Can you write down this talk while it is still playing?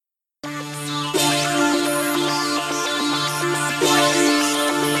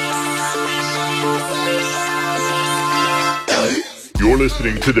You're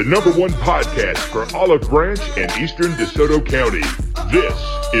listening to the #1 podcast for Olive Branch and Eastern DeSoto County. This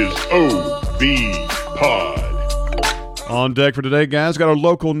is OB Pod. On deck for today, guys, got our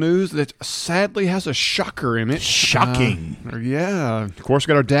local news that sadly has a shocker in it. Shocking. Yeah. Of course,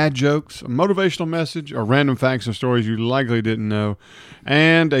 got our dad jokes, a motivational message, our random facts and stories you likely didn't know,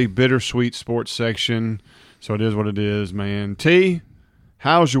 and a bittersweet sports section. So it is what it is, man. T,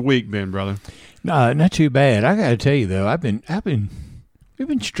 how's your week been, brother? No, not too bad. I got to tell you though, we've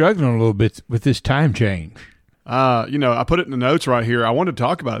been struggling a little bit with this time change. I put it in the notes right here. I wanted to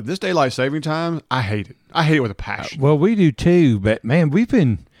talk about it. This daylight saving time, I hate it. I hate it with a passion. Well, we do too, but man, we've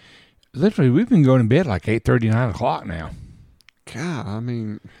been going to bed like 8:30, 9 o'clock now. God, I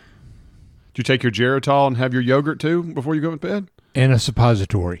mean, do you take your Geritol and have your yogurt too before you go to bed? And a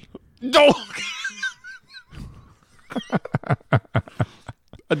suppository. No.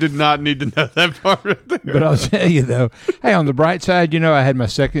 I did not need to know that part right there. But I'll tell you though, hey, on the bright side, I had my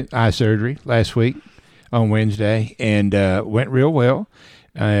second eye surgery last week on Wednesday, and went real well.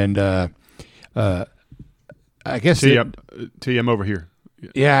 And I guess T, I'm over here.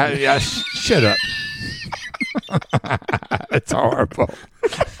 Yeah, shut up. That's horrible.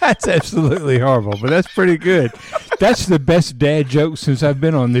 That's absolutely horrible, but that's pretty good. That's the best dad joke since I've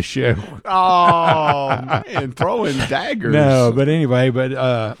been on this show. Oh man, throwing daggers. No, but anyway,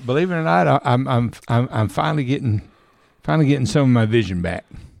 believe it or not, I'm finally getting some of my vision back.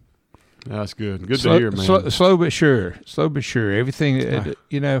 That's good. Good to hear, man. Slow but sure. Everything,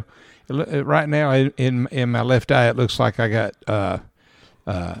 right now in my left eye, it looks like I got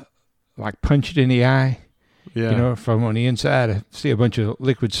like punched in the eye. Yeah. From on the inside, I see a bunch of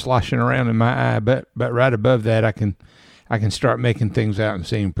liquid sloshing around in my eye, but right above that, I can start making things out and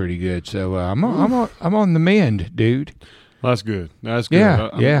seeing pretty good. So I'm on the mend, dude. Well, that's good. That's good.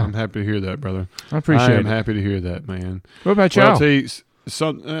 Yeah, I'm happy to hear that, brother. I appreciate it. I'm happy to hear that, man. What about y'all? Well, T,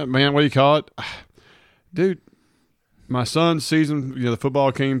 man, what do you call it, dude? My son's season, the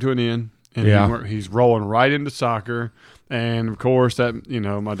football came to an end, and he's rolling right into soccer. And of course, that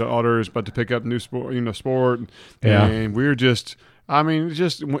my daughter is about to pick up new sport, and we're just,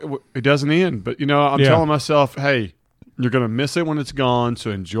 it doesn't end. But I'm telling myself, hey, you're gonna miss it when it's gone,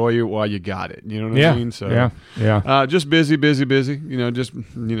 so enjoy it while you got it. You know what I mean? So just busy.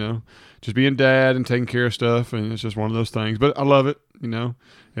 Just being dad and taking care of stuff, and it's just one of those things. But I love it.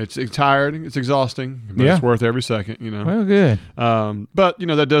 It's tiring, it's exhausting, but it's worth every second. Well, good. But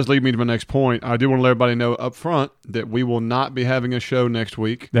that does lead me to my next point. I do want to let everybody know up front that we will not be having a show next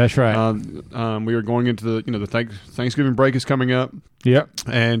week. That's right. We are going into the Thanksgiving break is coming up. Yep.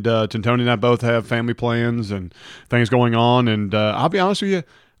 And Tony and I both have family plans and things going on. And I'll be honest with you,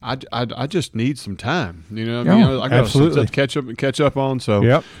 I just need some time. I got some stuff to catch up on. So,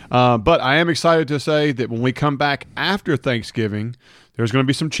 yep. But I am excited to say that when we come back after Thanksgiving, there's going to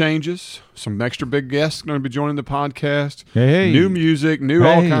be some changes. Some extra big guests going to be joining the podcast. Hey. New music, all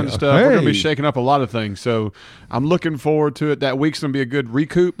kinds of stuff. We're going to be shaking up a lot of things. So I'm looking forward to it. That week's going to be a good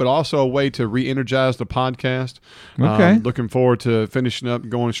recoup, but also a way to re-energize the podcast. Okay. Looking forward to finishing up,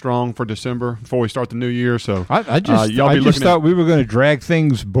 going strong for December before we start the new year. So I just thought we were going to drag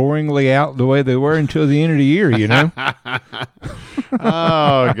things boringly out the way they were until the end of the year.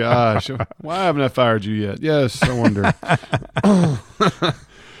 Oh gosh, why haven't I fired you yet? Yes, I wonder.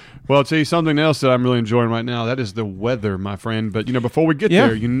 Well, T, something else that I'm really enjoying right now, that is the weather, my friend. But, before we get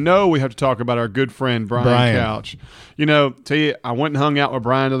there, we have to talk about our good friend, Brian Couch. T, I went and hung out with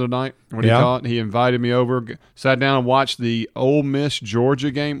Brian the other night. What do you call it? He invited me over, sat down and watched the Ole Miss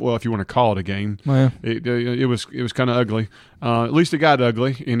Georgia game. Well, if you want to call it a game. Well, it was kind of ugly. At least it got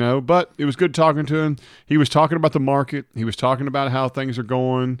ugly, but it was good talking to him. He was talking about the market. He was talking about how things are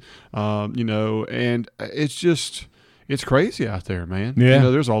going, and it's just... It's crazy out there, man. Yeah.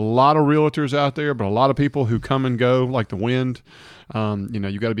 There's a lot of realtors out there, but a lot of people who come and go like the wind.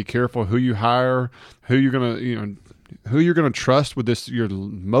 You got to be careful who you hire, who you're gonna trust with this.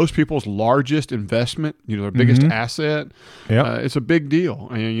 Most people's largest investment, their biggest asset. Yeah, it's a big deal,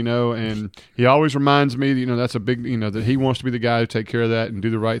 and and he always reminds me, that's a big, that he wants to be the guy to take care of that and do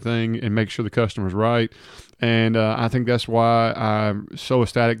the right thing and make sure the customer's right. And I think that's why I'm so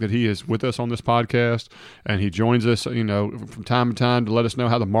ecstatic that he is with us on this podcast, and he joins us, from time to time to let us know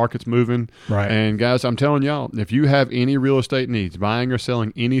how the market's moving. Right. And guys, I'm telling y'all, if you have any real estate needs, buying or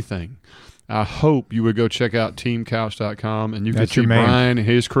selling anything, I hope you would go check out teamcouch.com, and you can see Brian and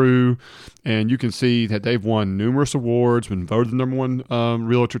his crew, and you can see that they've won numerous awards, been voted the number one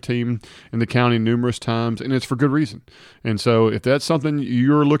realtor team in the county numerous times, and it's for good reason. And so if that's something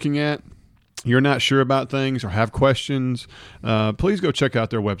you're looking at, you're not sure about things or have questions, please go check out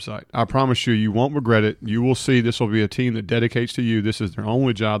their website. I promise you won't regret it. You will see this will be a team that dedicates to you. This is their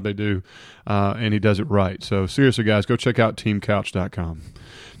only job they do, and he does it right. So seriously, guys, go check out teamcouch.com.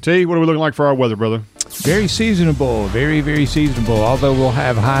 T, what are we looking like for our weather, brother? Very seasonable, very, very seasonable. Although we'll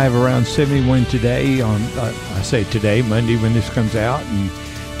have a high of around 71 today on, I say today, Monday when this comes out, and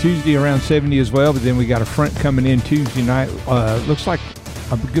Tuesday around 70 as well. But then we got a front coming in Tuesday night. Looks like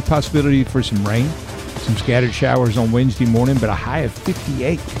a good possibility for some rain, some scattered showers on Wednesday morning, but a high of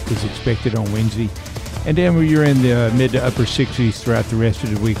 58 is expected on Wednesday. And then you're in the mid to upper 60s throughout the rest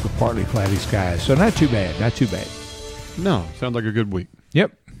of the week with partly cloudy skies. So not too bad, not too bad. No, sounds like a good week.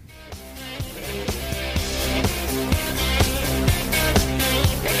 Yep.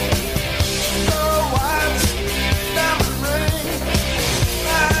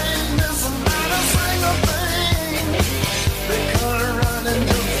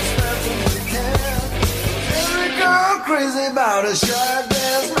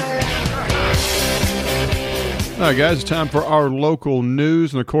 All right, guys, it's time for our local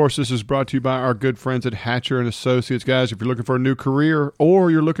news. And, of course, this is brought to you by our good friends at Hatcher & Associates. Guys, if you're looking for a new career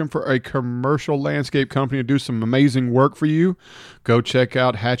or you're looking for a commercial landscape company to do some amazing work for you, go check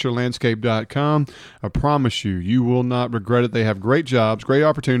out HatcherLandscape.com. I promise you, you will not regret it. They have great jobs, great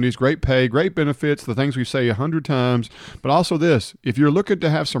opportunities, great pay, great benefits, the things we say 100 times. But also this, if you're looking to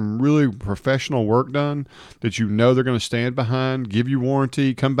have some really professional work done that you know they're going to stand behind, give you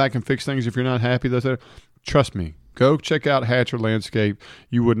warranty, come back and fix things if you're not happy, trust me. Go check out Hatcher Landscape.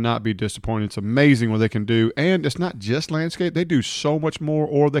 You would not be disappointed. It's amazing what they can do. And it's not just landscape. They do so much more,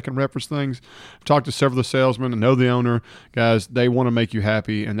 or they can reference things. I've talked to several of the salesmen and know the owner. Guys, they want to make you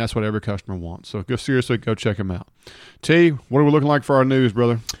happy, and that's what every customer wants. So go check them out. T, what are we looking like for our news,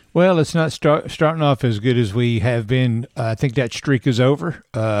 brother? Well, it's not starting off as good as we have been. I think that streak is over.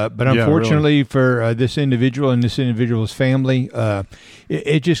 But unfortunately for this individual and this individual's family,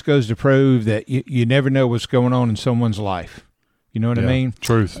 it just goes to prove that you never know what's going on in someone's life. You know what I mean?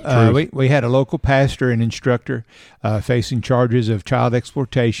 Truth. We had a local pastor and instructor facing charges of child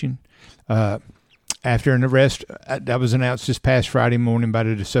exploitation. After an arrest that was announced this past Friday morning by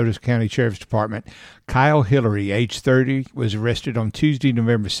the DeSoto County Sheriff's Department, Kyle Hillary, age 30, was arrested on Tuesday,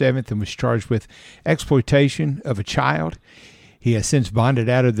 November 7th, and was charged with exploitation of a child. He has since bonded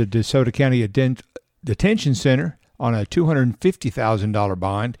out of the DeSoto County Detention Center on a $250,000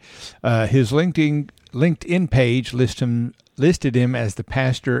 bond. His LinkedIn page listed him as the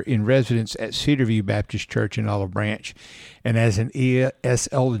pastor in residence at Cedarview Baptist Church in Olive Branch, and as an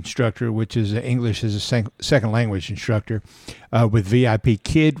ESL instructor, which is English as a second language instructor, with VIP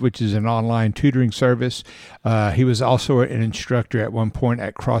Kid, which is an online tutoring service. He was also an instructor at one point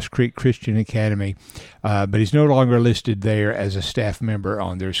at Cross Creek Christian Academy, but he's no longer listed there as a staff member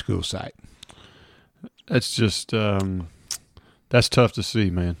on their school site. That's just that's tough to see,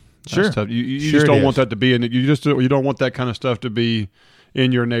 man. Sure. That's tough. You just don't want that to be in it. You don't want that kind of stuff to be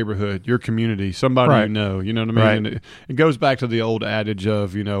in your neighborhood, your community, somebody right. you know. You know what I mean? Right. And it goes back to the old adage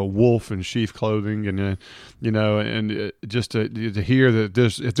of wolf in sheep clothing, and just to hear that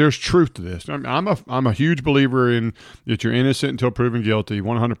if there's truth to this. I'm a huge believer in that you're innocent until proven guilty,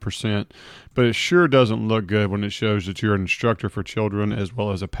 100%. But it sure doesn't look good when it shows that you're an instructor for children as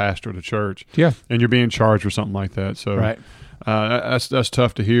well as a pastor at a church. Yeah, and you're being charged for something like that. So right. That's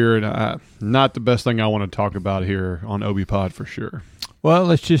tough to hear, and not the best thing I want to talk about here on OB Pod for sure. Well,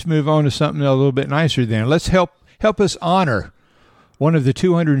 let's just move on to something a little bit nicer then. Let's help us honor one of the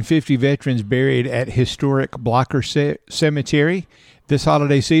 250 veterans buried at historic Blocker Cemetery this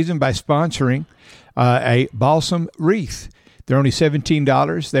holiday season by sponsoring a balsam wreath. They're only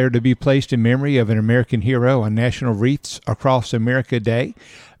 $17. They're to be placed in memory of an American hero on National Wreaths Across America Day,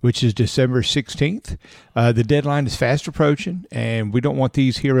 which is December 16th. The deadline is fast approaching, and we don't want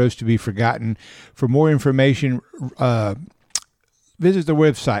these heroes to be forgotten. For more information, visit the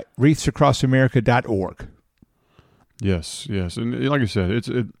website, wreathsacrossamerica.org. Yes. And like I said, it's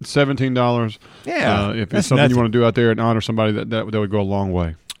 $17. Yeah. If it's something you want to do out there and honor somebody, that would go a long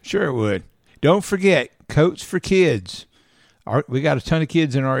way. Sure it would. Don't forget, coats for kids. We got a ton of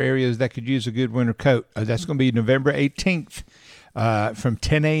kids in our areas that could use a good winter coat. That's going to be November 18th from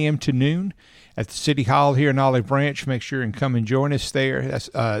 10 a.m. to noon at the City Hall here in Olive Branch. Make sure and come and join us there. That's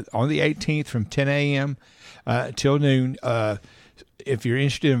on the 18th from 10 a.m. Till noon. If you're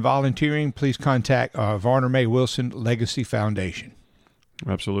interested in volunteering, please contact Varner May Wilson Legacy Foundation.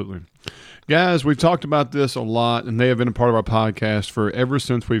 Absolutely. Guys, we've talked about this a lot, and they have been a part of our podcast for ever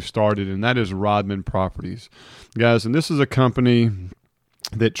since we've started, and that is Rodman Properties. Guys, and this is a company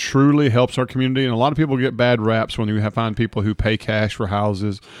that truly helps our community. And a lot of people get bad raps when you find people who pay cash for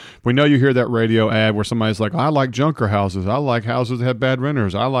houses. We know you hear that radio ad where somebody's like, I like junker houses. I like houses that have bad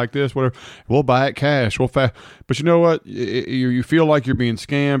renters. I like this, whatever. We'll buy it cash. But you know what? You feel like you're being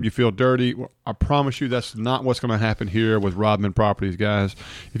scammed. You feel dirty. I promise you that's not what's going to happen here with Rodman Properties, guys.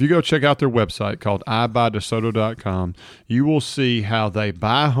 If you go check out their website called iBuyDeSoto.com, you will see how they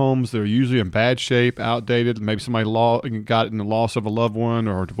buy homes that are usually in bad shape, outdated. Maybe somebody got in the loss of a loved one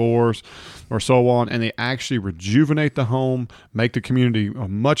or a divorce or so on, and they actually rejuvenate the home, make the community a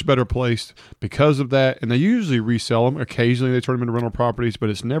much better place because of that. And they usually resell them. Occasionally they turn them into rental properties, but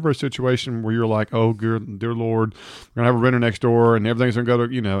it's never a situation where you're like, oh, dear Lord, we're going to have a renter next door and everything's going to go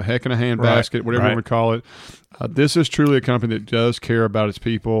to, heck in a handbasket, whatever you want to call it. This is truly a company that does care about its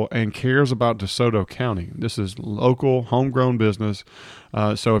people and cares about DeSoto County. This is local, homegrown business.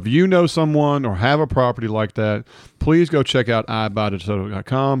 So if you know someone or have a property like that, please go check out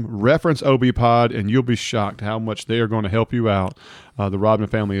iBuyDeSoto.com, reference OBPod, and you'll be shocked how much they are going to help you out. The Rodman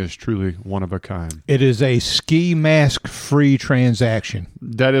family is truly one of a kind. It is a ski mask-free transaction.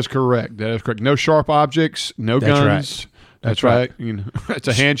 That is correct. No sharp objects, no guns. That's right. It's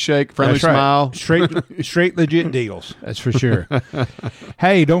a handshake, friendly smile. Straight legit deals. That's for sure.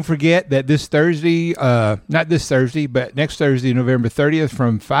 Hey, don't forget that this Thursday, not this Thursday, but next Thursday, November 30th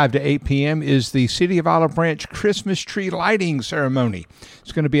from 5 to 8 p.m. is the City of Olive Branch Christmas tree lighting ceremony.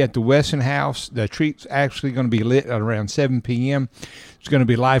 It's going to be at the Wesson House. The tree's actually going to be lit at around 7 p.m. It's going to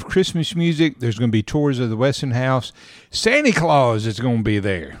be live Christmas music. There's going to be tours of the Wesson House. Santa Claus is going to be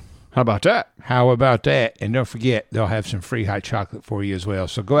there. How about that? And don't forget, they'll have some free hot chocolate for you as well.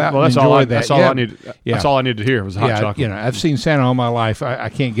 So go out and enjoy that. That's all I need. Yeah. That's all I need to hear was hot chocolate. I've seen Santa all my life. I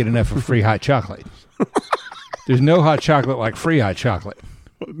can't get enough of free hot chocolate. There's no hot chocolate like free hot chocolate.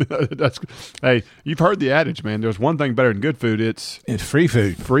 Hey, you've heard the adage, man. There's one thing better than good food. It's free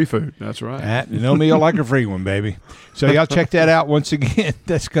food. Free food. That's right. No meal like a free one, baby. So y'all check that out once again.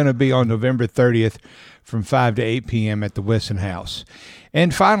 That's going to be on November 30th from 5 to 8 p.m. at the Wesson House.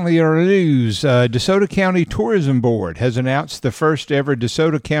 And finally, our news, DeSoto County Tourism Board has announced the first ever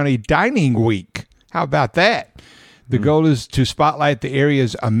DeSoto County Dining Week. How about that? The goal is to spotlight the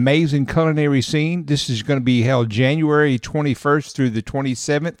area's amazing culinary scene. This is going to be held January 21st through the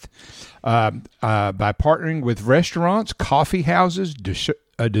 27th by partnering with restaurants, coffee houses,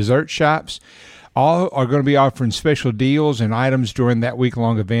 dessert shops. All are going to be offering special deals and items during that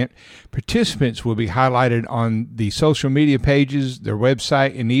week-long event. Participants will be highlighted on the social media pages, their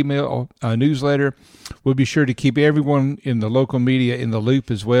website, and email newsletter. We'll be sure to keep everyone in the local media in the loop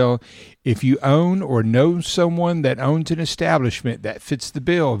as well. If you own or know someone that owns an establishment that fits the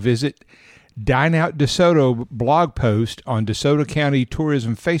bill, visit Dine Out DeSoto blog post on DeSoto County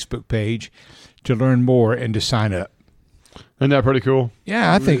Tourism Facebook page to learn more and to sign up. Isn't that pretty cool?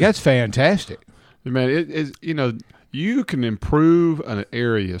 Yeah, I think that's fantastic. Man, it is, you can improve an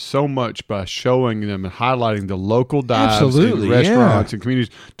area so much by showing them and highlighting the local dives and restaurants and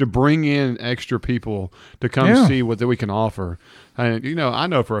communities to bring in extra people to come see what we can offer. And, I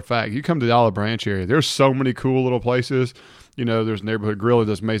know for a fact, you come to the Olive Branch area, there's so many cool little places. There's Neighborhood Grill that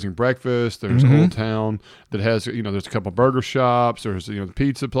does amazing breakfast. There's Old Town that has, there's a couple burger shops. There's, the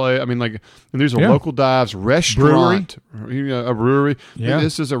pizza place. I mean, and these are local dives, restaurant, a brewery. Yeah.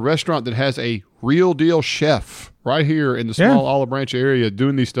 This is a restaurant that has a real deal chef right here in the small Olive Branch area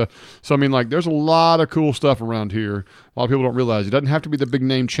doing these stuff. So, there's a lot of cool stuff around here. A lot of people don't realize it doesn't have to be the big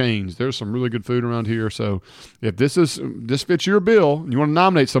name chains. There's some really good food around here. So if this fits your bill and you want to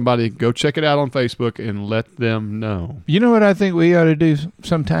nominate somebody, go check it out on Facebook and let them know. You know what I think we ought to do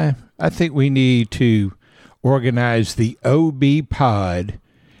sometime? I think we need to organize the OB Pod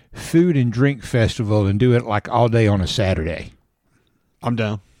Food and Drink Festival and do it like all day on a Saturday. I'm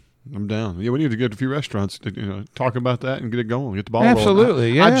down. Yeah, we need to get a few restaurants to talk about that and get it going, get the ball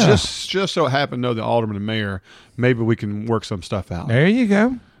rolling. I just so happen to know the alderman and mayor. Maybe we can work some stuff out. There you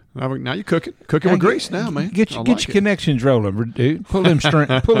go. Now you're cooking with grease now, man. Get your connections rolling, dude. Pull them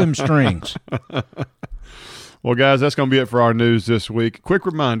strings. Well, guys, that's going to be it for our news this week. Quick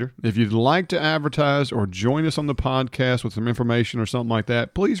reminder, if you'd like to advertise or join us on the podcast with some information or something like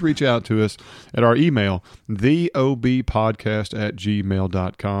that, please reach out to us at our email,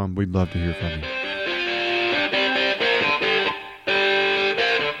 theobpodcast@gmail.com. We'd love to hear from you.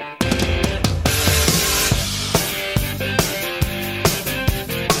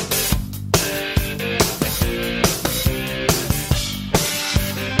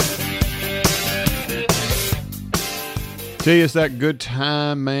 See, it's that good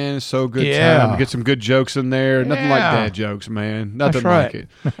time, man. It's so good time. Get some good jokes in there. Nothing like dad jokes, man. Nothing like it.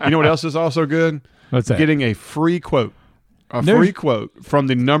 You know what else is also good? What's that? Getting a free quote A free quote from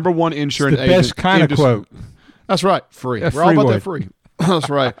the number one insurance the agent. Best kind of quote. That's right. Free. We're all about that free. That's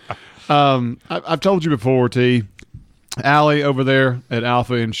right. I've told you before, T. Allie over there at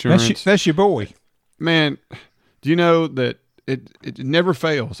Alpha Insurance. That's your boy. Man, do you know that it never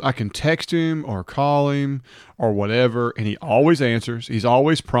fails? I can text him or call him or whatever, and he always answers. He's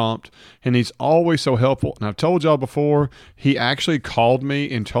always prompt, and he's always so helpful. And I've told y'all before, he actually called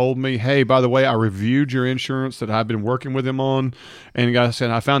me and told me, hey, by the way, I reviewed your insurance that I've been working with him on, and the guy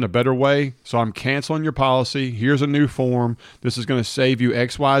said, I found a better way, so I'm canceling your policy. Here's a new form. This is going to save you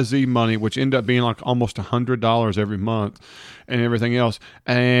XYZ money, which ended up being like almost $100 every month and everything else.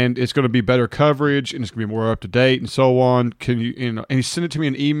 And it's going to be better coverage, and it's going to be more up to date and so on. Can you know, and he sent it to me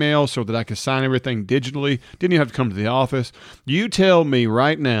in email so that I could sign everything digitally. Didn't even have to come to the office. You tell me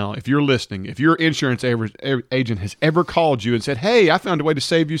right now, if you're listening, if your insurance agent has ever called you and said, hey, I found a way to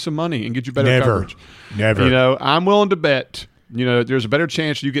save you some money and get you better coverage. Never. You know, I'm willing to bet, you know, there's a better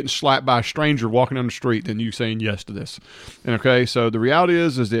chance of you getting slapped by a stranger walking down the street than you saying yes to this. And okay, so the reality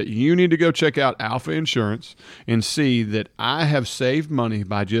is that you need to go check out Alpha Insurance and see that I have saved money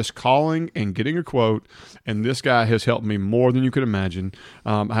by just calling and getting a quote, and this guy has helped me more than you could imagine.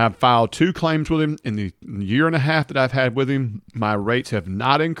 I have filed 2 claims with him in the year and a half that I've had with him. My rates have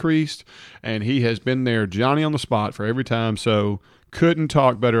not increased, and he has been there Johnny on the spot for every time. So couldn't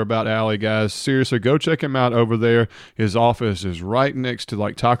talk better about Allie, guys. Seriously, go check him out over there. His office is right next to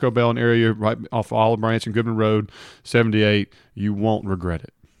like Taco Bell area, right off Olive Branch and Goodman Road, 78. You won't regret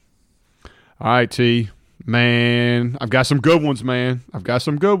it. All right, T. Man, I've got some good ones, man. I've got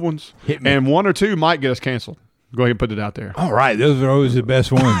some good ones. Hit me. And 1 or 2 might get us canceled. Go ahead and put it out there. All right. Those are always the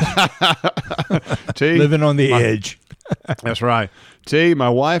best ones. T. Living on the edge. That's right. T, my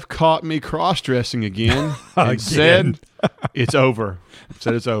wife caught me cross-dressing again and said it's over.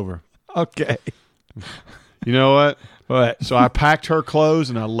 Said it's over. Okay. You know what? What? So I packed her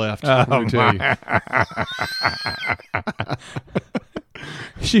clothes and I left. Let me tell you.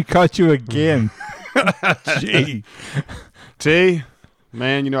 She caught you again. Gee. T,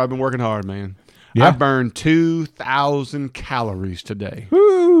 man, you know, I've been working hard, man. Yeah. I burned 2,000 calories today.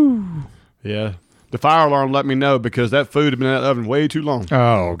 Woo. Yeah. The fire alarm let me know because that food had been in that oven way too long.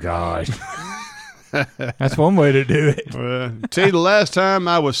 Oh, gosh. That's one way to do it. T, the last time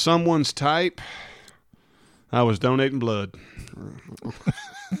I was someone's type, I was donating blood.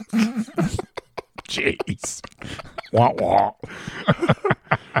 Jeez. Wah, wah.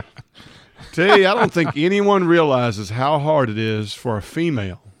 T, I don't think anyone realizes how hard it is for a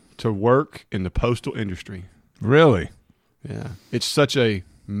female to work in the postal industry. Really? Yeah. It's such a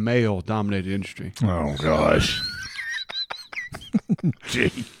male-dominated industry. Oh, gosh.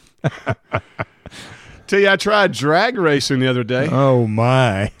 Gee. T, I tried drag racing the other day. Oh,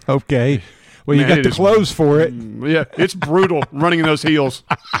 my. Okay. Well, you Man, got the clothes for it. Yeah, it's brutal running in those heels.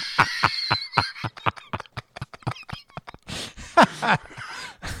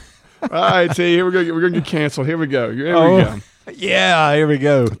 All right, T, here we go. We're going to get canceled. Here we go. Here we go. Yeah, here we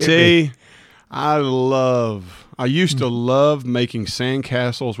go. T, I used to love making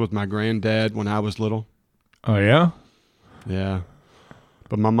sandcastles with my granddad when I was little. Oh, yeah? Yeah.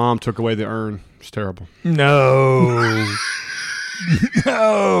 But my mom took away the urn. It's terrible. No.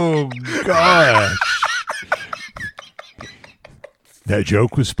 Oh, gosh. That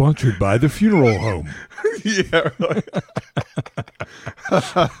joke was sponsored by the funeral home. Yeah. Really.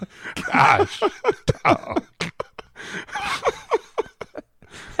 Gosh.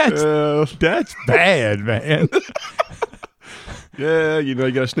 That's bad, man. Yeah, you know,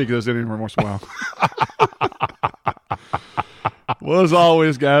 you got to sneak those in every once in a while. Well, as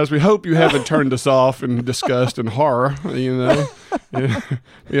always, guys, we hope you haven't turned us off in disgust and horror. You know,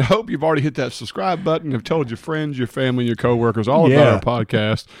 we hope you've already hit that subscribe button, have told your friends, your family, your coworkers all about our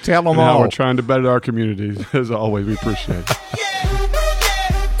podcast. Tell them and all. how we're trying to better our communities. As always, we appreciate it.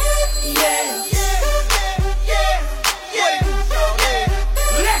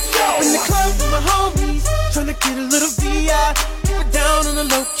 Trying to get a little VI, keep it down on the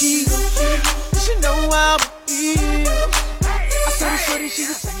low key. She know how I feel. I saw the shorty, she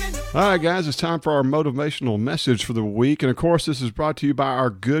was saying. All right, guys, it's time for our motivational message for the week. And, of course, this is brought to you by our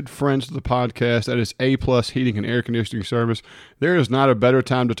good friends of the podcast. That is A-Plus Heating and Air Conditioning Service. There is not a better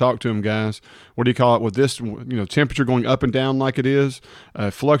time to talk to them, guys. What do you call it? With this, temperature going up and down like it is,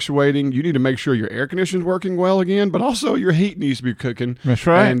 fluctuating, you need to make sure your air conditioning is working well again, but also your heat needs to be cooking. That's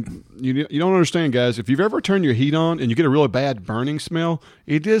right. And you don't understand, guys, if you've ever turned your heat on and you get a really bad burning smell,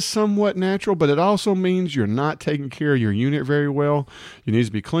 it is somewhat natural, but it also means you're not taking care of your unit very well. It needs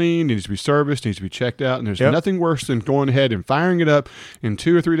to be cleaned, it needs to be serviced, it needs to be checked out, and there's nothing worse than going ahead and firing it up, and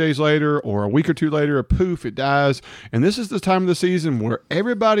 2 or 3 days later or a week or two later, poof, it dies. And this is the time of the season where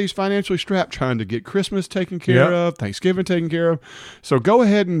everybody's financially strapped trying to get Christmas taken care of, Thanksgiving taken care of. So go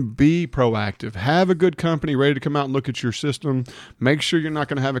ahead and be proactive. Have a good company ready to come out and look at your system. Make sure you're not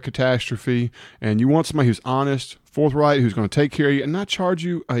going to have a catastrophe, and you want somebody who's honest, forthright, who's going to take care of you and not charge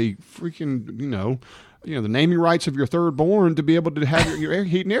you a freaking, the naming rights of your third born to be able to have your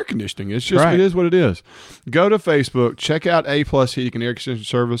heat and air conditioning. It's just, It is what it is. Go to Facebook, check out A+ Heating and Air Conditioning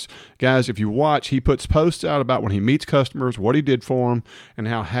Service. Guys, if you watch, he puts posts out about when he meets customers, what he did for them, and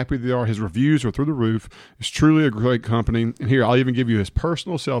how happy they are. His reviews are through the roof. It's truly a great company. And here, I'll even give you his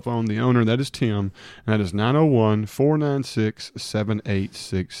personal cell phone, the owner, that is Tim, and that is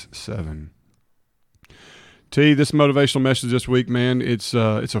 901-496-7867. T, this motivational message this week, man, it's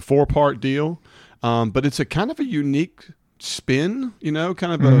a 4-part deal. But it's a kind of a unique spin,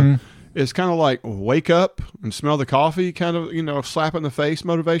 it's kind of like wake up and smell the coffee, kind of, slap in the face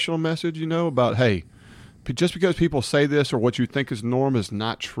motivational message, about, hey, just because people say this or what you think is norm is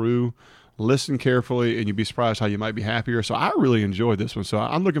not true. Listen carefully and you'd be surprised how you might be happier. So I really enjoyed this one. So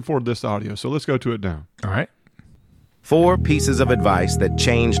I'm looking forward to this audio. So let's go to it now. All right. 4 pieces of advice that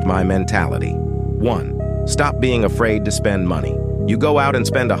changed my mentality. 1, stop being afraid to spend money. You go out and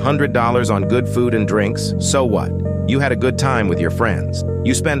spend $100 on good food and drinks, so what? You had a good time with your friends.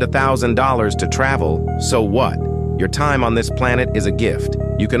 You spend $1,000 to travel, so what? Your time on this planet is a gift.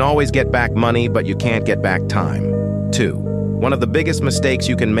 You can always get back money, but you can't get back time. 2, one of the biggest mistakes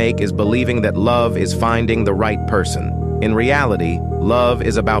you can make is believing that love is finding the right person. In reality, love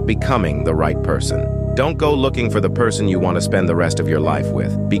is about becoming the right person. Don't go looking for the person you want to spend the rest of your life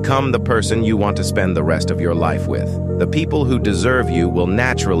with. Become the person you want to spend the rest of your life with. The people who deserve you will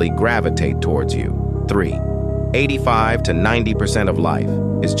naturally gravitate towards you. 3, 85 to 90% of life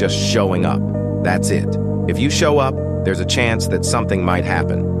is just showing up. That's it. If you show up, there's a chance that something might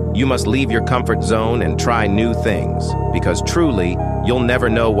happen. You must leave your comfort zone and try new things, because truly, you'll never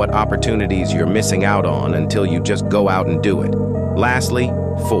know what opportunities you're missing out on until you just go out and do it. Lastly,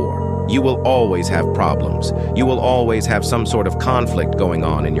 4. You will always have problems. You will always have some sort of conflict going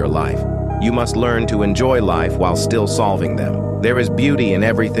on in your life. You must learn to enjoy life while still solving them. There is beauty in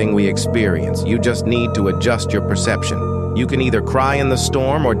everything we experience. You just need to adjust your perception. You can either cry in the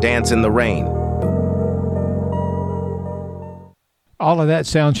storm or dance in the rain. All of that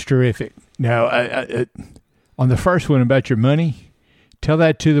sounds terrific. Now, on the first one about your money, tell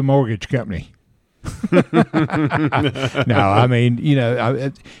that to the mortgage company. No, I mean,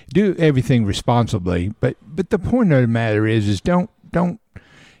 do everything responsibly, but the point of the matter is don't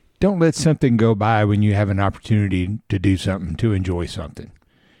let something go by when you have an opportunity to do something, to enjoy something.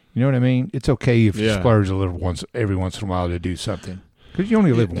 You know what I mean? It's okay if you splurge a little every once in a while to do something, because you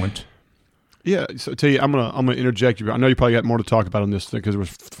only live once. Yeah. So tell you, I'm gonna interject you. I know you probably got more to talk about on this because there was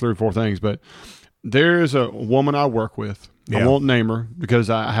 3 or 4 things, but there is a woman I work with. I won't name her because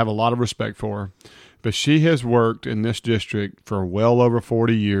I have a lot of respect for her, but she has worked in this district for well over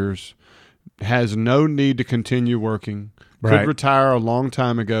 40 years, has no need to continue working, could retire a long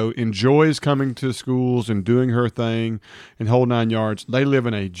time ago, enjoys coming to schools and doing her thing and whole 9 yards. They live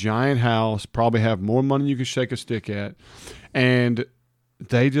in a giant house, probably have more money you can shake a stick at, and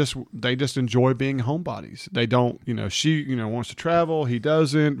they just enjoy being homebodies. They don't, she, wants to travel, he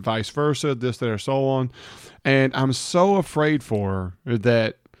doesn't, vice versa, this, that, or so on. And I'm so afraid for her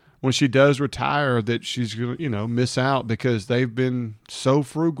that when she does retire that she's going to, miss out because they've been so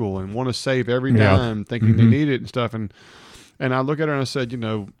frugal and want to save every dime thinking they need it and stuff. And I look at her and I said,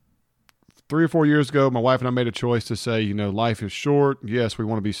 3 or 4 years ago, my wife and I made a choice to say, life is short. Yes, we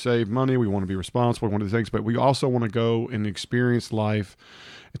want to be save money. We want to be responsible. We want to do things, but we also want to go and experience life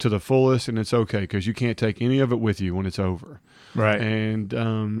to the fullest, and it's okay because you can't take any of it with you when it's over. Right. And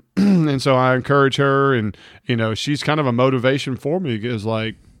and so I encourage her, and she's kind of a motivation for me. Is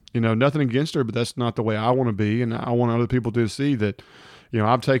like, nothing against her, but that's not the way I want to be, and I want other people to see that.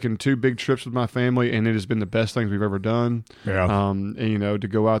 I've taken 2 big trips with my family, and it has been the best things we've ever done. Yeah. And, to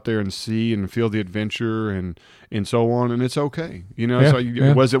go out there and see and feel the adventure and so on, and it's okay.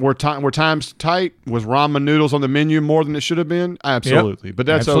 Was it were times tight? Was ramen noodles on the menu more than it should have been? Absolutely. Yep. But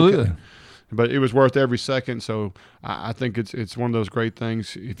that's okay. But it was worth every second. So I think it's one of those great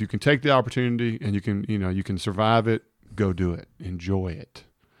things. If you can take the opportunity and you can survive it, go do it. Enjoy it.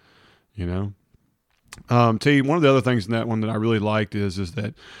 T, one of the other things in that one that I really liked is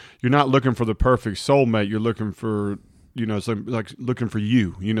that you're not looking for the perfect soulmate. You're looking for, like looking for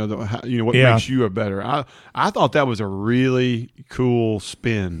you, what makes you a better. I thought that was a really cool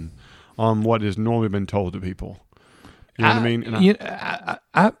spin on what has normally been told to people. You know what I mean? And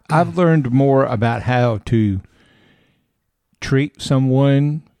I've learned more about how to treat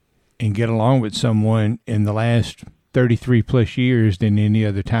someone and get along with someone in the last 33 plus years than any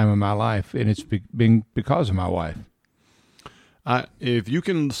other time in my life, and it's been because of my wife. If you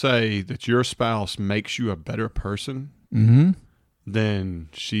can say that your spouse makes you a better person, then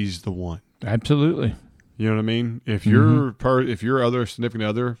she's the one. Absolutely. You know what I mean? If if your other significant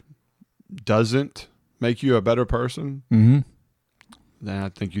other doesn't make you a better person, then I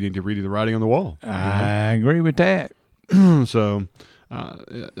think you need to read the writing on the wall. I agree with that. So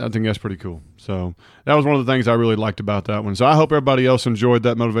I think that's pretty cool. So that was one of the things I really liked about that one. So I hope everybody else enjoyed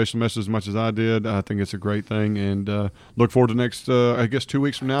that motivational message as much as I did. I think it's a great thing, and look forward to next, 2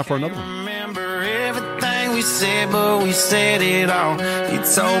 weeks from now for another one. Remember everything we said, but we said it all. You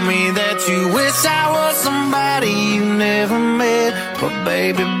told me that you wish I was somebody you never met. But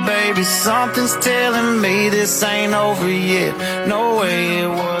baby, something's telling me this ain't over yet. No way it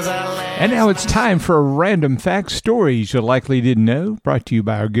was our last. And now it's time for random fact stories you likely didn't know, brought to you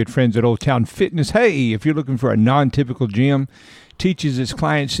by our good friends at Old Town Fitness. Hey, if you're looking for a non-typical gym, teaches its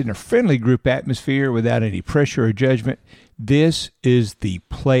clients in a friendly group atmosphere without any pressure or judgment, this is the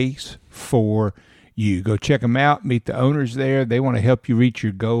place for you. Go check them out, meet the owners there. They want to help you reach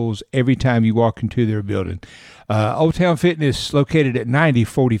your goals every time you walk into their building. Old Town Fitness, located at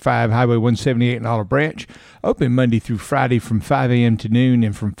 9045 Highway 178 in Olive Branch, open Monday through Friday from 5 a.m. to noon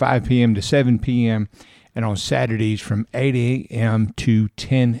and from 5 p.m. to 7 p.m., and on Saturdays from 8 a.m. to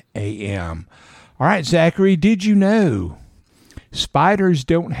 10 a.m. All right, Zachary, did you know spiders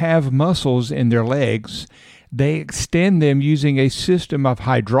don't have muscles in their legs? They extend them using a system of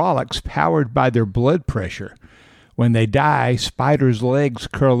hydraulics powered by their blood pressure. When they die, spiders' legs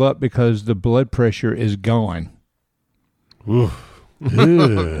curl up because the blood pressure is gone.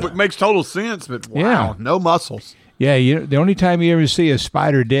 It makes total sense, but wow, Yeah. no muscles. Yeah, the only time you ever see a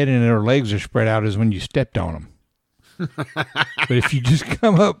spider dead and their legs are spread out is when you stepped on them. But if you just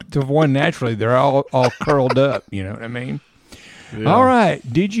come up to one naturally, they're all curled up. You know what I mean? Yeah. All right.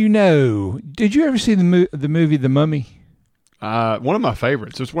 Did you ever see the movie The Mummy? One of my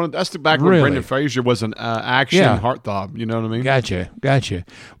favorites. It's that's the back when Really? Brendan Fraser was an action heartthrob. You know what I mean? Gotcha.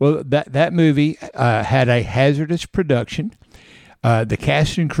 Well, that movie had a hazardous production. The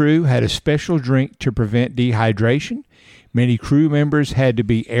cast and crew had a special drink to prevent dehydration. Many crew members had to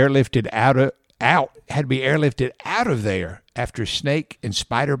be airlifted out of there after snake and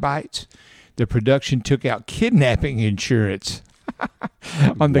spider bites. The production took out kidnapping insurance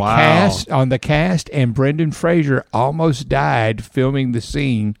on the cast, and Brendan Fraser almost died filming the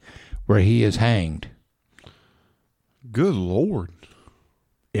scene where he is hanged. Good Lord.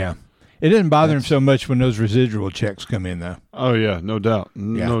 Yeah. It doesn't bother him so much when those residual checks come in, though. Oh yeah, no doubt,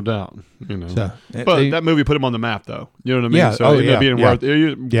 Yeah. no doubt. You know, So, but that movie put him on the map, though. You know what I mean? Yeah. So Oh, it ended up yeah.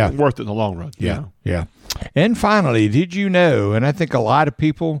 being Yeah. worth it in the long run. you know? Yeah. And finally, did you know, and I think a lot of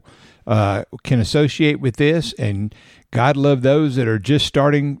people can associate with this, and God love those that are just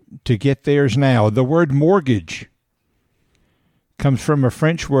starting to get theirs now, the word mortgage comes from a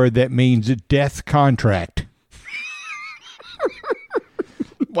French word that means death contract.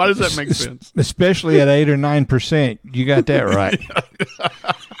 Why does that make sense? Especially at 8 or 9%. You got that right.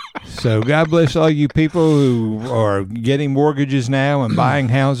 So God bless all you people who are getting mortgages now and buying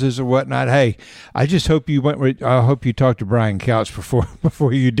houses or whatnot. Hey, I just hope you I hope you talked to Brian Couch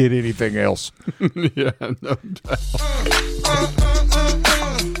before you did anything else. Yeah, no doubt.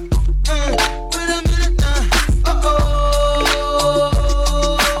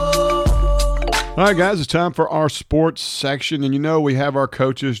 All right, guys, it's time for our sports section. And, we have our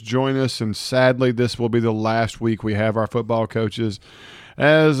coaches join us. And sadly, this will be the last week we have our football coaches,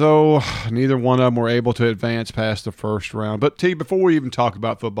 as neither one of them were able to advance past the first round. But, T, before we even talk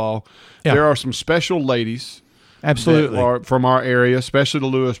about football, there are some special ladies. Absolutely. That are from our area, especially the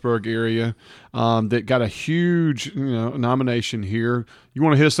Lewisburg area, that got a huge nomination here. You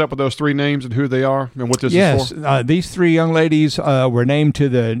want to hit us up with those three names and who they are and what this is for? Yes, these three young ladies were named to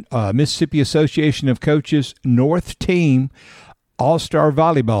the Mississippi Association of Coaches North Team All-Star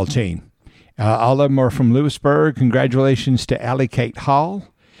Volleyball Team. All of them are from Lewisburg. Congratulations to Allie Kate Hall,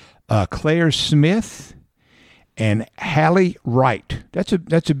 Claire Smith, and Hallie Wright. That's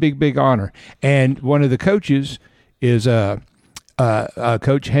a big honor. And one of the coaches is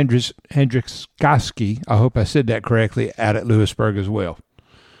Coach Hendricks-Goski. I hope I said that correctly, out at Lewisburg as well.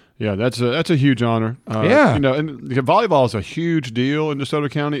 Yeah, that's a huge honor. And volleyball is a huge deal in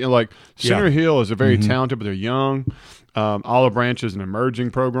DeSoto County. And Center Hill is a very talented, but they're young. Olive Branch is an emerging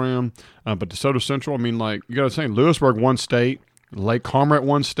program, but DeSoto Central, you got to say, Lewisburg won state. Lake Carmeret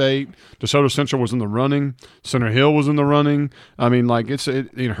won state. DeSoto Central was in the running. Center Hill was in the running. I mean, like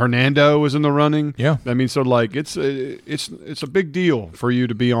Hernando was in the running. Yeah. I mean, so like it's a big deal for you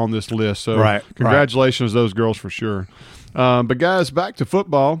to be on this list. So congratulations to those girls for sure. But guys, back to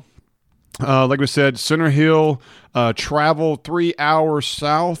football. Like we said, Center Hill traveled 3 hours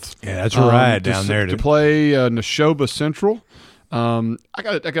south. Yeah, that's a ride down there to play Neshoba Central. I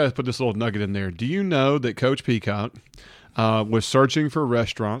got to put this little nugget in there. Do you know that Coach Peacock was searching for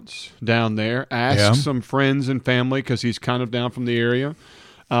restaurants down there? Asked some friends and family because he's kind of down from the area,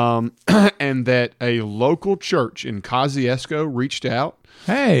 and that a local church in Kosciuszko reached out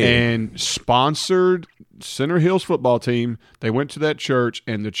and sponsored Center Hill's football team. They went to that church,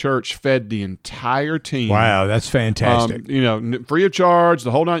 and the church fed the entire team. Wow, that's fantastic. Free of charge, the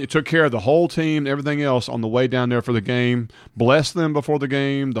whole night. You took care of the whole team, everything else on the way down there for the game. Blessed them before the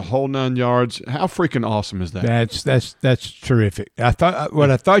game, the whole 9 yards. How freaking awesome is that? That's terrific. I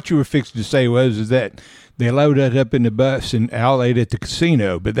thought you were fixing to say was that they loaded up in the bus and all ate at the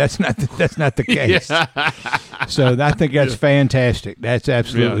casino, but that's not the case. So I think that's fantastic. That's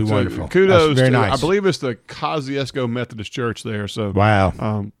absolutely wonderful. Kudos, very nice. I believe it's the Kosciuszko Methodist Church there. So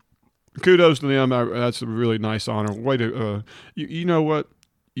wow, kudos to them. That's a really nice honor. Way to you know what.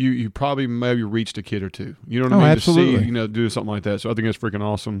 You probably maybe reached a kid or two. You know what I mean? Absolutely. To see, do something like that. So I think it's freaking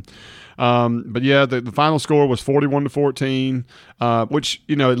awesome. But yeah, the final score was 41-14, which,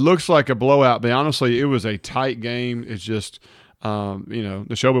 it looks like a blowout, but honestly, it was a tight game. It's just,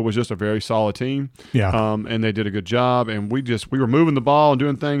 Neshoba was just a very solid team. Yeah. And they did a good job. And we were moving the ball and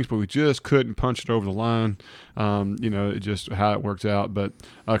doing things, but we just couldn't punch it over the line. It just how it worked out. But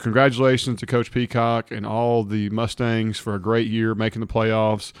congratulations to Coach Peacock and all the Mustangs for a great year, making the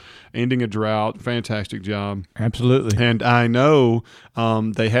playoffs, ending a drought. Fantastic job. Absolutely. And I know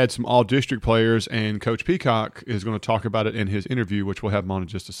they had some all-district players, and Coach Peacock is going to talk about it in his interview, which we'll have him on in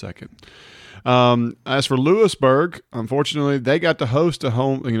just a second. As for Lewisburg, unfortunately, they got to host a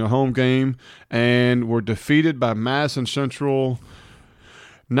home game and were defeated by Madison Central.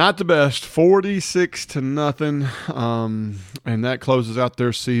 Not the best, 46-0, and that closes out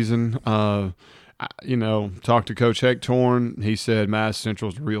their season. Talked to Coach Hectorn. He said Madison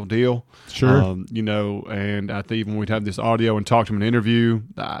Central's the real deal. Sure. And I think when we'd have this audio and talk to them in an interview,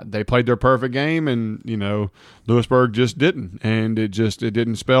 they played their perfect game, and, Lewisburg just didn't. And it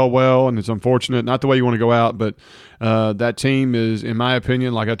didn't spell well, and it's unfortunate. Not the way you want to go out, but that team is, in my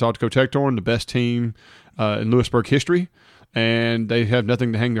opinion, like I talked to Coach Hectorn, the best team in Lewisburg history. And they have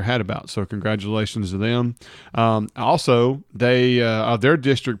nothing to hang their hat about. So congratulations to them. Also, their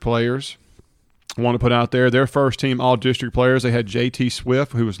district players want to put out there their first team all-district players. They had J.T.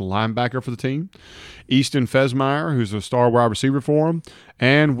 Swift, who was the linebacker for the team, Easton Fesmeyer, who's a star wide receiver for them,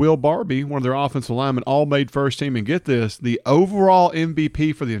 and Will Barbie, one of their offensive linemen, all made first team. And get this, the overall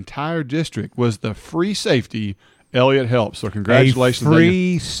MVP for the entire district was the free safety, Elliot Helps. So congratulations. A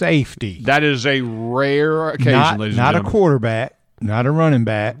free safety. That is a rare occasion, ladies and gentlemen. Not a quarterback, not a running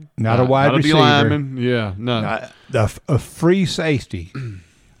back, not a wide receiver. Not a lineman. Yeah, no. A free safety.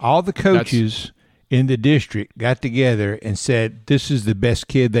 All the coaches in the district got together and said this is the best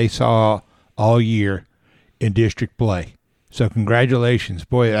kid they saw all year in district play. So congratulations.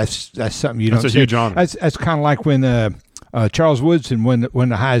 Boy, that's something you don't see. That's a huge honor. That's kind of like when Charles Woodson won the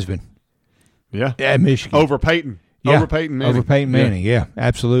Heisman. Yeah. At Michigan. Over Peyton. Yeah. Over Peyton Manning. Over Peyton Manning, yeah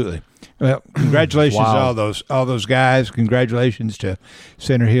absolutely. Well, congratulations to all those guys. Congratulations to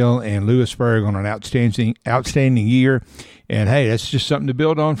Center Hill and Lewisburg on an outstanding year. And, hey, that's just something to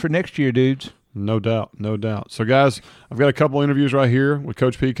build on for next year, dudes. No doubt. So, guys, I've got a couple interviews right here with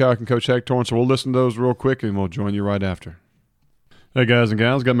Coach Peacock and Coach Hectorn, so we'll listen to those real quick, and we'll join you right after. Hey, guys and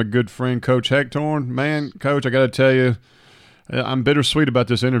gals, got my good friend Coach Hectorn. Man, Coach, I got to tell you, I'm bittersweet about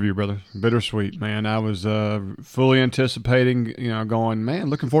this interview, brother. Bittersweet, man. I was fully anticipating, going, man,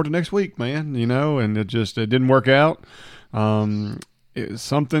 looking forward to next week, man, and it didn't work out. It's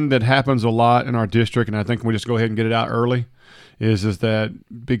something that happens a lot in our district, and I think we just go ahead and get it out early, is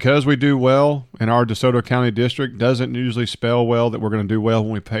that because we do well in our DeSoto County district doesn't usually spell well that we're going to do well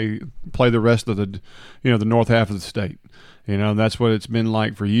when we play the rest of the, the north half of the state. That's what it's been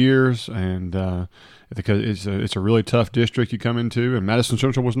like for years, and because it's a really tough district you come into, and Madison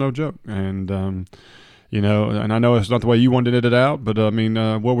Central was no joke. And and I know it's not the way you wanted it out, but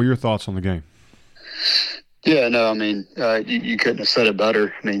what were your thoughts on the game? Yeah, no, you couldn't have said it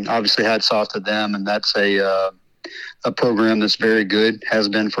better. Obviously, hats off to them, and that's a program that's very good, has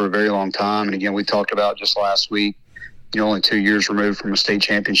been for a very long time. And again, we talked about just last week, only 2 years removed from a state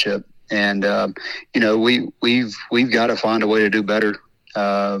championship. And, we've got to find a way to do better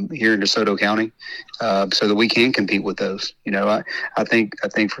here in DeSoto County, so that we can compete with those. I think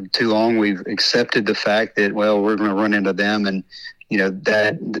for too long we've accepted the fact that, well, we're going to run into them, and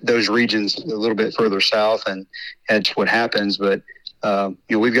that those regions a little bit further south, and that's what happens. But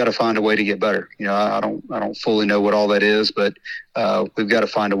we've got to find a way to get better. I don't fully know what all that is, but we've got to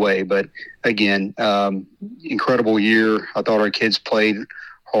find a way. But again, incredible year. I thought our kids played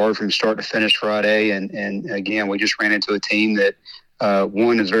hard from start to finish Friday, and again, we just ran into a team that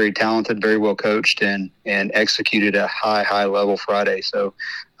one is very talented, very well coached, and executed at a high level Friday. So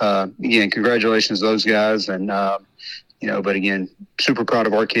again, congratulations to those guys, and but again, super proud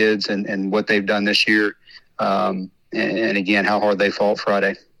of our kids and what they've done this year. And again, how hard they fought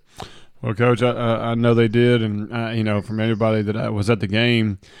Friday. Well, Coach, I know they did, and from anybody that was at the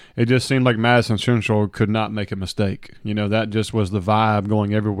game, it just seemed like Madison Central could not make a mistake. That just was the vibe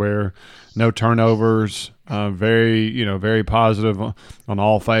going everywhere. No turnovers, very positive on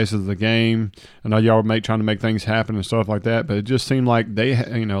all phases of the game. I know y'all were trying to make things happen and stuff like that, but it just seemed like they,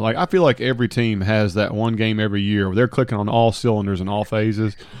 I feel like every team has that one game every year where they're clicking on all cylinders in all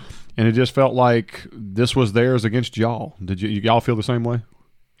phases. And it just felt like this was theirs against y'all. Did y'all feel the same way?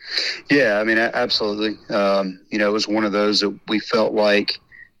 Yeah, I mean, absolutely. It was one of those that we felt like,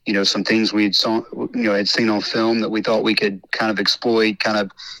 some things had seen on film that we thought we could kind of exploit. Kind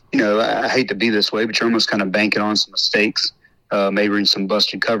of, I hate to be this way, but you're almost kind of banking on some mistakes, maybe in some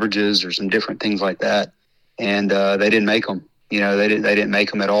busted coverages or some different things like that. And they didn't make them. They didn't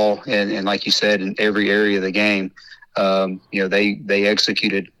make them at all. And like you said, in every area of the game. They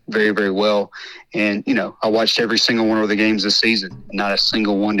executed very, very well. And, I watched every single one of the games this season. Not a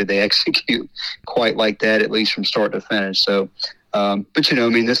single one did they execute quite like that, at least from start to finish. So, but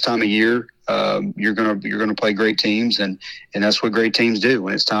this time of year, you're gonna play great teams, and that's what great teams do.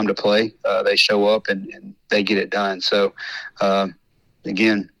 When it's time to play, they show up and they get it done. So,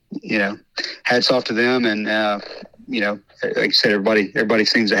 again, hats off to them. And like I said, everybody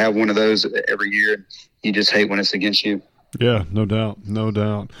seems to have one of those every year. You just hate when it's against you. Yeah, no doubt.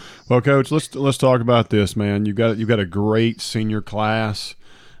 Well, Coach, let's talk about this, man. You've got a great senior class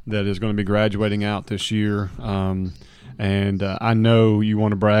that is going to be graduating out this year, and I know you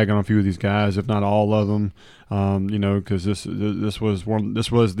want to brag on a few of these guys, if not all of them, because this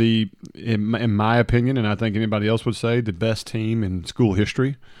was the, in my opinion, and I think anybody else would say, the best team in school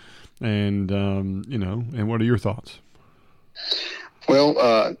history, and and what are your thoughts? Well,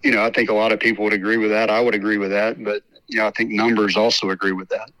 I think a lot of people would agree with that. I would agree with that, but I think numbers also agree with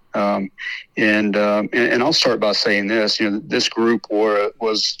that. And I'll start by saying this. This group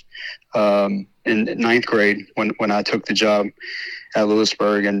was in ninth grade when I took the job at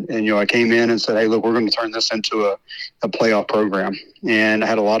Lewisburg, and I came in and said, "Hey, look, we're going to turn this into a playoff program." And I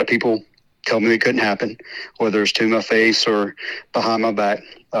had a lot of people tell me it couldn't happen, whether it's to my face or behind my back.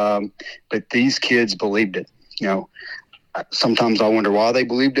 But these kids believed it. Sometimes I wonder why they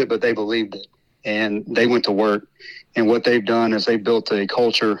believed it, but they believed it, and they went to work. And what they've done is they built a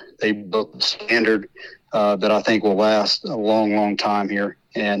culture, they built a standard that I think will last a long, long time here.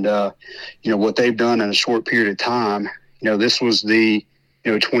 And what they've done in a short period of time. This was the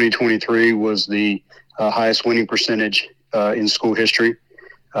 2023 was the highest winning percentage in school history.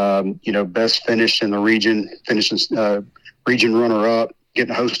 Best finished in the region, finishing region runner up.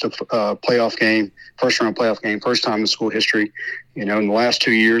 Getting to host a playoff game, first-round playoff game, first time in school history. In the last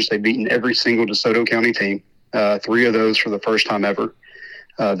 2 years, they've beaten every single DeSoto County team, 3 of those for the first time ever.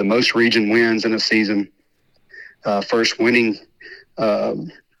 The most region wins in a season, first winning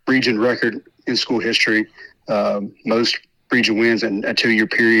region record in school history, most region wins in a 2-year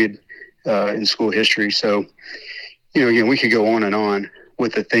period in school history. So, again, we could go on and on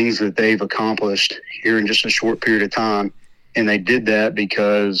with the things that they've accomplished here in just a short period of time. And they did that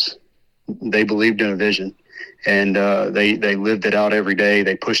because they believed in a vision, and they lived it out every day.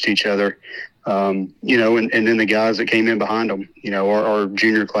 They pushed each other, and then the guys that came in behind them, our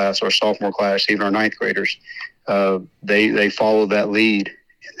junior class, our sophomore class, even our ninth graders, they followed that lead.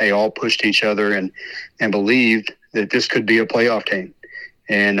 They all pushed each other and believed that this could be a playoff team.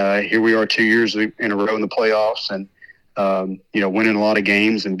 And here we are 2 years in a row in the playoffs, and winning a lot of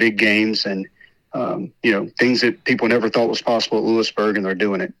games and big games, and things that people never thought was possible at Lewisburg, and they're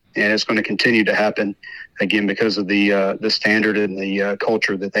doing it. And it's going to continue to happen, again, because of the standard and the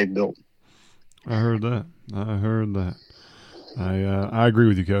culture that they've built. I heard that. I agree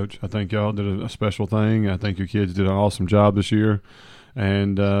with you, Coach. I think y'all did a special thing. I think your kids did an awesome job this year,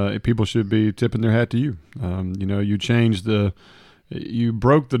 and people should be tipping their hat to you. You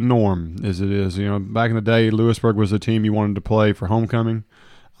broke the norm as it is. Back in the day, Lewisburg was a team you wanted to play for homecoming.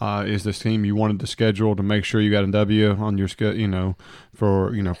 is this team you wanted to schedule to make sure you got a W on your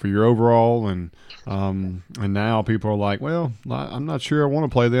for your overall, and now people are like, well, I'm not sure I want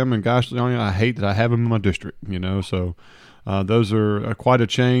to play them, and gosh, I hate that I have them in my district, so those are quite a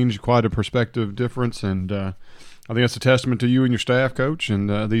change, quite a perspective difference, and I think that's a testament to you and your staff, Coach,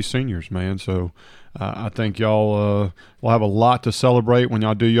 and these seniors, man. So I think y'all will have a lot to celebrate when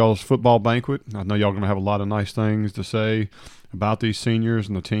y'all do y'all's football banquet. I know y'all going to have a lot of nice things to say about these seniors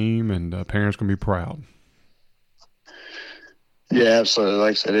and the team, and parents going to be proud. Yeah, absolutely.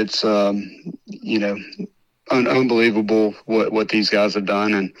 Like I said, it's unbelievable what these guys have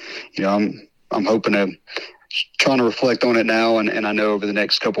done, and I'm hoping to trying to reflect on it now, and I know over the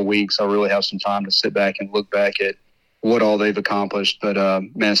next couple of weeks I'll really have some time to sit back and look back at what all they've accomplished. But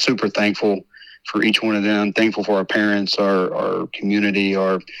man, super thankful for each one of them. Thankful for our parents, our community,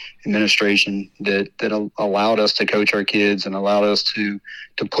 our administration that allowed us to coach our kids and allowed us to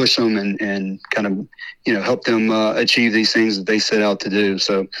push them and kind of help them achieve these things that they set out to do.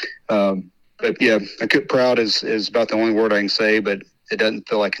 So, but yeah, proud is about the only word I can say, but it doesn't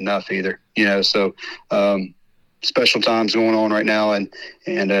feel like enough either. So special times going on right now, and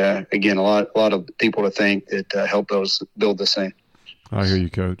again, a lot of people to thank that helped us build this thing. I hear you,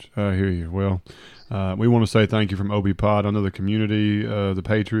 Coach. I hear you. Well, we want to say thank you from OB Pod. I know the community, the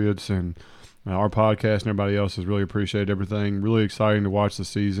Patriots, and our podcast and everybody else has really appreciated everything. Really exciting to watch the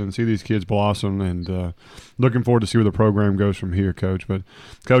season, see these kids blossom, and looking forward to see where the program goes from here, Coach. But,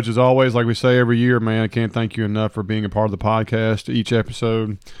 Coach, as always, like we say every year, man, I can't thank you enough for being a part of the podcast each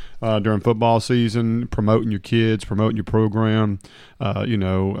episode during football season, promoting your kids, promoting your program,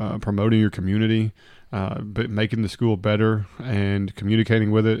 promoting your community. But making the school better and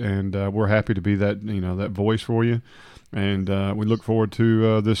communicating with it, and we're happy to be that that voice for you. And we look forward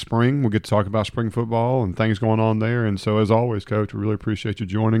to this spring. We'll get to talk about spring football and things going on there. And so, as always, Coach, we really appreciate you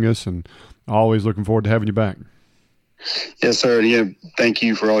joining us, and always looking forward to having you back. Yes, sir. Yeah, thank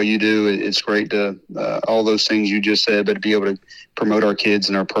you for all you do. It's great to all those things you just said, but to be able to promote our kids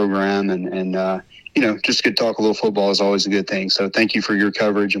and our program, and just get to talk a little football is always a good thing. So, thank you for your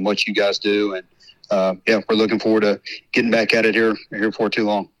coverage and what you guys do, and we're looking forward to getting back at it here for too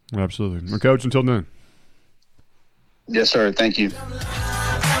long. Absolutely. Well, Coach, until then. Yes, sir. Thank you.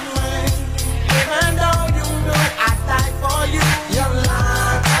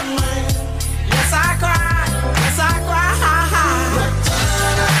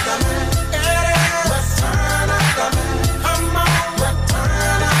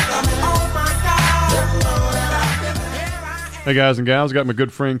 Hey, guys and gals, got my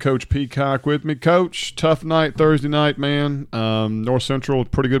good friend Coach Peacock with me. Coach, tough night Thursday night, man. North Central,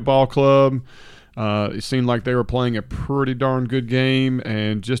 pretty good ball club. It seemed like they were playing a pretty darn good game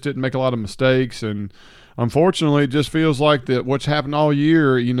and just didn't make a lot of mistakes. And unfortunately, it just feels like that what's happened all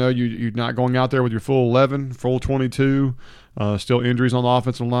year, you're not going out there with your full 11, full 22, still injuries on the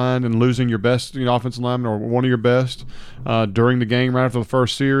offensive line and losing your best offensive lineman or one of your best during the game right after the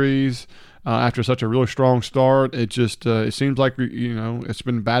first series. After such a really strong start, it just it seems like it's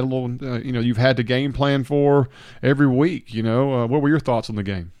been battle. You've had to game plan for every week. What were your thoughts on the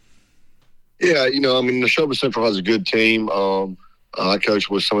game? Yeah, Neshoba Central has a good team. I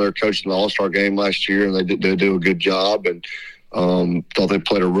coached with some of their coaches in the All-Star game last year, and they do a good job. And thought they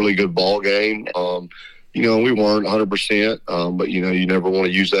played a really good ball game. We weren't 100%, but you never want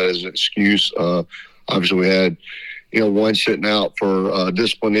to use that as an excuse. Obviously, we had. One sitting out for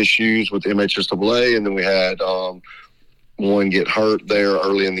discipline issues with the MHSAA, and then we had one get hurt there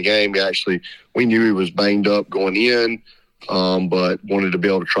early in the game. We knew he was banged up going in, but wanted to be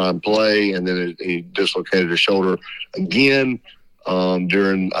able to try and play, and then he dislocated his shoulder again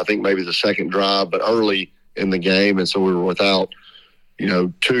during, I think, maybe the second drive, but early in the game, and so we were without,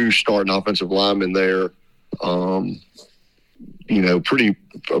 two starting offensive linemen there,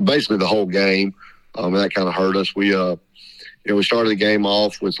 basically the whole game. And that kind of hurt us. We started the game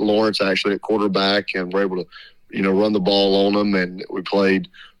off with Lawrence actually at quarterback, and we're able to, run the ball on them. And we played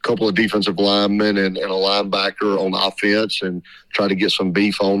a couple of defensive linemen and a linebacker on offense and tried to get some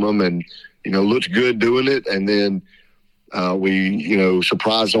beef on them, and, looked good doing it. And then we,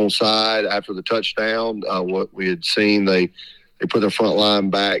 surprised on side after the touchdown. What we had seen, they put their front line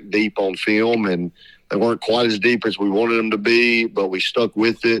back deep on film, and they weren't quite as deep as we wanted them to be, but we stuck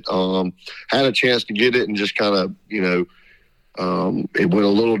with it. Had a chance to get it and just kind of, it went a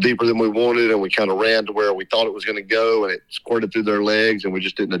little deeper than we wanted, and we kind of ran to where we thought it was going to go, and it squirted through their legs, and we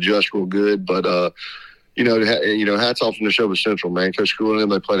just didn't adjust real good. But, hats off to Neshoba Central, man. Coach School and them,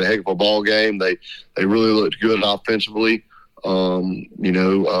 they played a heck of a ball game. They really looked good offensively.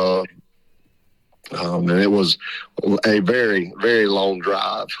 And it was a very, very long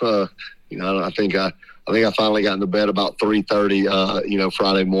drive. I think I finally got into bed about 3:30,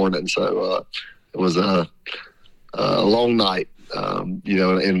 Friday morning. So it was a long night,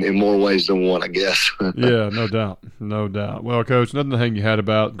 in more ways than one, I guess. Yeah, no doubt. Well, Coach, nothing to hang your hat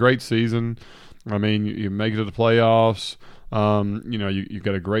about. Great season. I mean, you make it to the playoffs. You've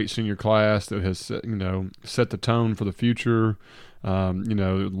got a great senior class that has, set the tone for the future. A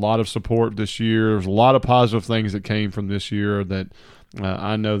lot of support this year. There's a lot of positive things that came from this year that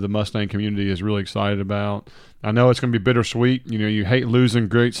I know the Mustang community is really excited about. I know it's going to be bittersweet. You hate losing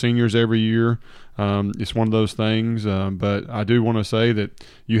great seniors every year. It's one of those things. But I do want to say that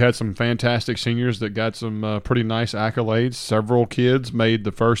you had some fantastic seniors that got some pretty nice accolades. Several kids made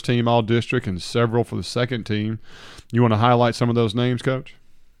the first team all-district and several for the second team. You want to highlight some of those names, Coach?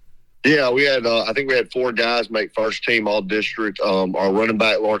 Yeah, we had. I think we had 4 guys make first team all district. Our running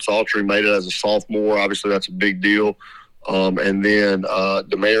back Lawrence Autry made it as a sophomore. Obviously, that's a big deal. And then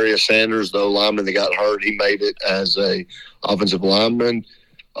Demarius Sanders, the lineman that got hurt, he made it as a offensive lineman.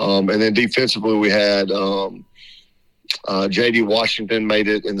 And then defensively, we had J.D. Washington made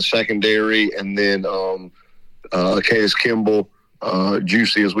it in the secondary, and then Case Kimball,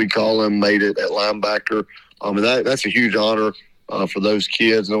 Juicy as we call him, made it at linebacker. And that's a huge honor for those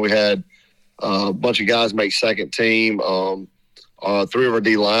kids. And then we had a bunch of guys make second team. 3 of our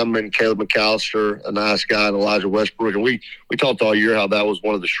D linemen, Caleb McAllister, a nice guy, and Elijah Westbrook. And we talked all year how that was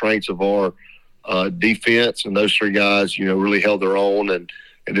one of the strengths of our defense. And those 3 guys, really held their own and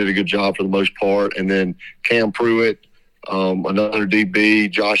did a good job for the most part. And then Cam Pruitt, another DB,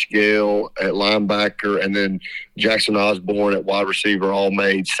 Josh Gale at linebacker, and then Jackson Osborne at wide receiver all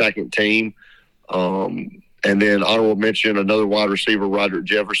made second team. And then honorable mention, another wide receiver, Roderick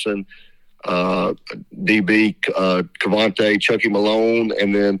Jefferson, DB, Cavante, Chucky Malone,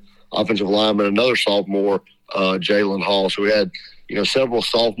 and then offensive lineman, another sophomore, Jalen Hall. So we had, several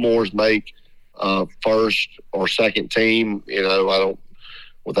sophomores make first or second team.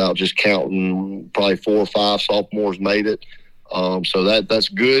 Without just counting, probably 4 or 5 sophomores made it. So that's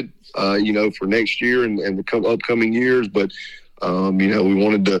good, for next year and the upcoming years. But, we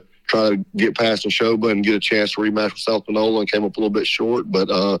wanted to try to get past Neshoba and get a chance to rematch with South Panola, and came up a little bit short. But,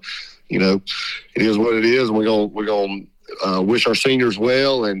 it is what it is. And we're going to wish our seniors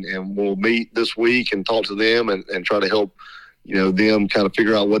well, and we'll meet this week and talk to them and try to help, them kind of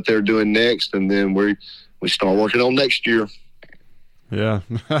figure out what they're doing next. And then we start working on next year. Yeah.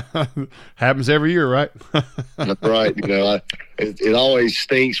 Happens every year, right? That's right. It always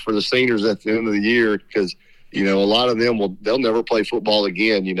stinks for the seniors at the end of the year because, a lot of them they'll never play football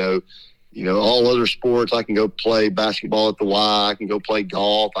again. All other sports, I can go play basketball at the Y, I can go play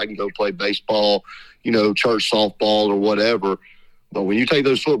golf, I can go play baseball, church softball or whatever. But when you take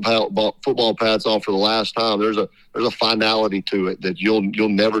those football pads off for the last time, there's a finality to it that you'll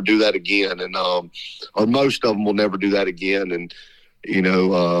never do that again, and or most of them will never do that again. And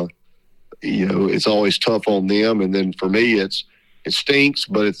it's always tough on them. And then for me, it stinks,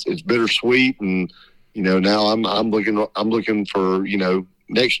 but it's bittersweet. And now I'm looking for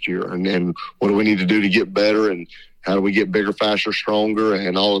next year, and what do we need to do to get better, and how do we get bigger, faster, stronger,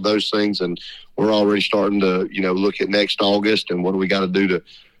 and all of those things. And we're already starting to look at next August and what do we got to do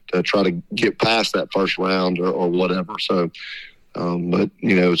to try to get past that first round or whatever. So, but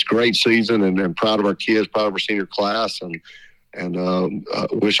it's a great season, and proud of our kids, proud of our senior class, and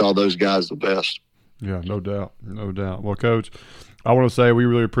wish all those guys the best. Yeah, no doubt. Well, Coach, I want to say we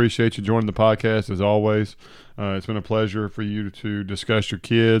really appreciate you joining the podcast as always. It's been a pleasure for you to discuss your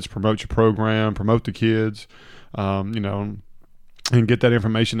kids, promote your program, promote the kids, and get that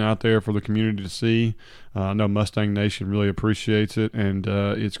information out there for the community to see. I know Mustang Nation really appreciates it, and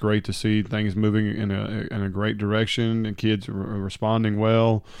it's great to see things moving in a great direction and kids responding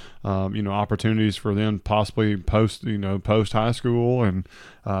well. Opportunities for them possibly post high school, and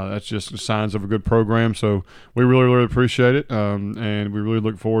that's just signs of a good program. So we really, really appreciate it, and we really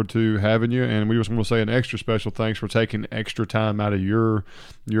look forward to having you. And we just want to say an extra special thanks for taking extra time out of your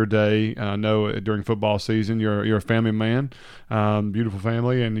day. I know during football season you're a family man, beautiful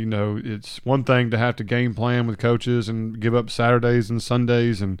family, and it's one thing to have to game plan with coaches and give up Saturdays and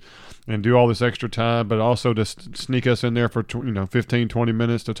Sundays and do all this extra time, but also to sneak us in there for 15, 20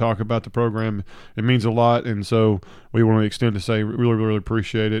 minutes to talk about the program. It means a lot, and so we want to extend to say really, really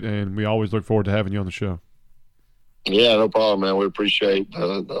appreciate it, and we always look forward to having you on the show. Yeah, no problem, man. We appreciate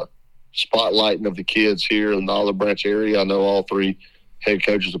the spotlighting of the kids here in the Olive Branch area. I know all 3 head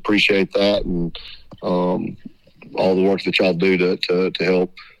coaches appreciate that, and all the work that y'all do to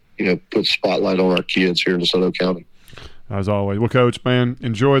help put the spotlight on our kids here in DeSoto County. As always. Well, Coach, man,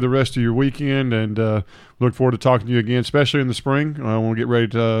 enjoy the rest of your weekend, and look forward to talking to you again, especially in the spring. When we get ready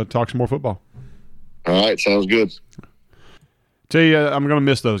to talk some more football. All right, sounds good. Tell you, I'm going to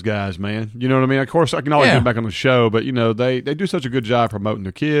miss those guys, man. You know what I mean? Of course, I can always get back on the show, but, they do such a good job promoting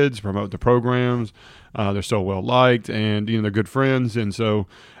their kids, promoting the programs. They're so well-liked, and, they're good friends. And so,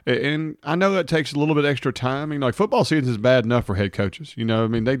 and I know that takes a little bit extra time. Like, football season is bad enough for head coaches. They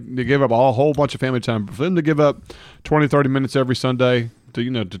give up a whole bunch of family time. For them to give up 20, 30 minutes every Sunday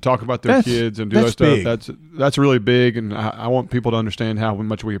to talk about their kids and do those stuff, that's really big, and I want people to understand how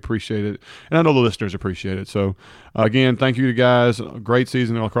much we appreciate it, and I know the listeners appreciate it. So again, thank you to guys. Great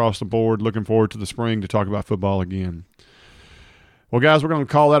season across the board. Looking forward to the spring to talk about football again. Well, guys, we're going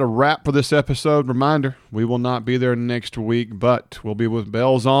to call that a wrap for this episode. Reminder, we will not be there next week, but we'll be with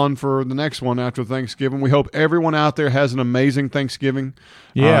bells on for the next one after Thanksgiving. We hope everyone out there has an amazing Thanksgiving.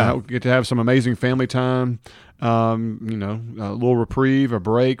 Yeah. Get to have some amazing family time, a little reprieve, a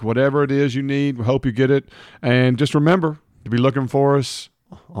break, whatever it is you need. We hope you get it. And just remember to be looking for us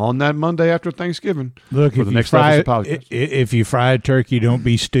on that Monday after Thanksgiving. Look, if you fry a turkey, don't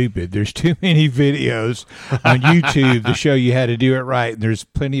be stupid. There's too many videos on YouTube to show you how to do it right. And there's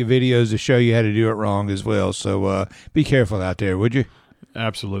plenty of videos to show you how to do it wrong as well. So be careful out there, would you?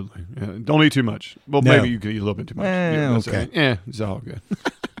 Absolutely. Don't eat too much. Well, maybe you could eat a little bit too much. Okay. It's all good.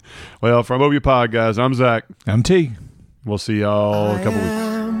 Well, from OB Pod, guys, I'm Zach. I'm T. We'll see y'all in a couple weeks.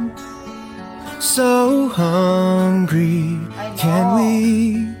 So hungry, can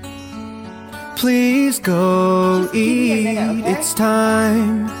we please go eat? It's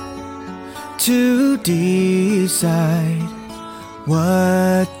time to decide.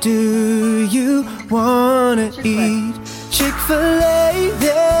 What do you wanna eat? Chick-fil-A,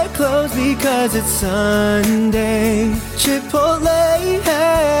 they're closed because it's Sunday. Chipotle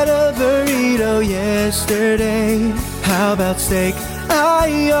had a burrito yesterday. How about steak?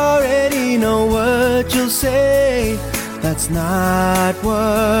 I already know what you'll say. That's not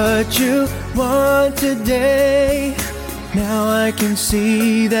what you want today. Now I can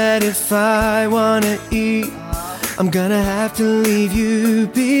see that if I wanna eat, I'm gonna have to leave you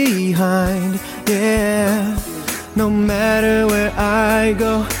behind. Yeah, no matter where I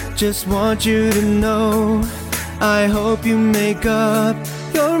go, just want you to know, I hope you make up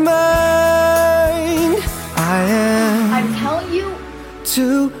your mind. I'm telling you,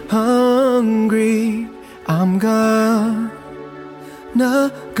 too hungry. I'm gonna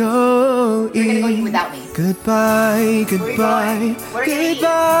go eat. You're gonna go eat without me. Goodbye, goodbye,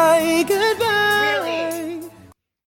 goodbye, goodbye.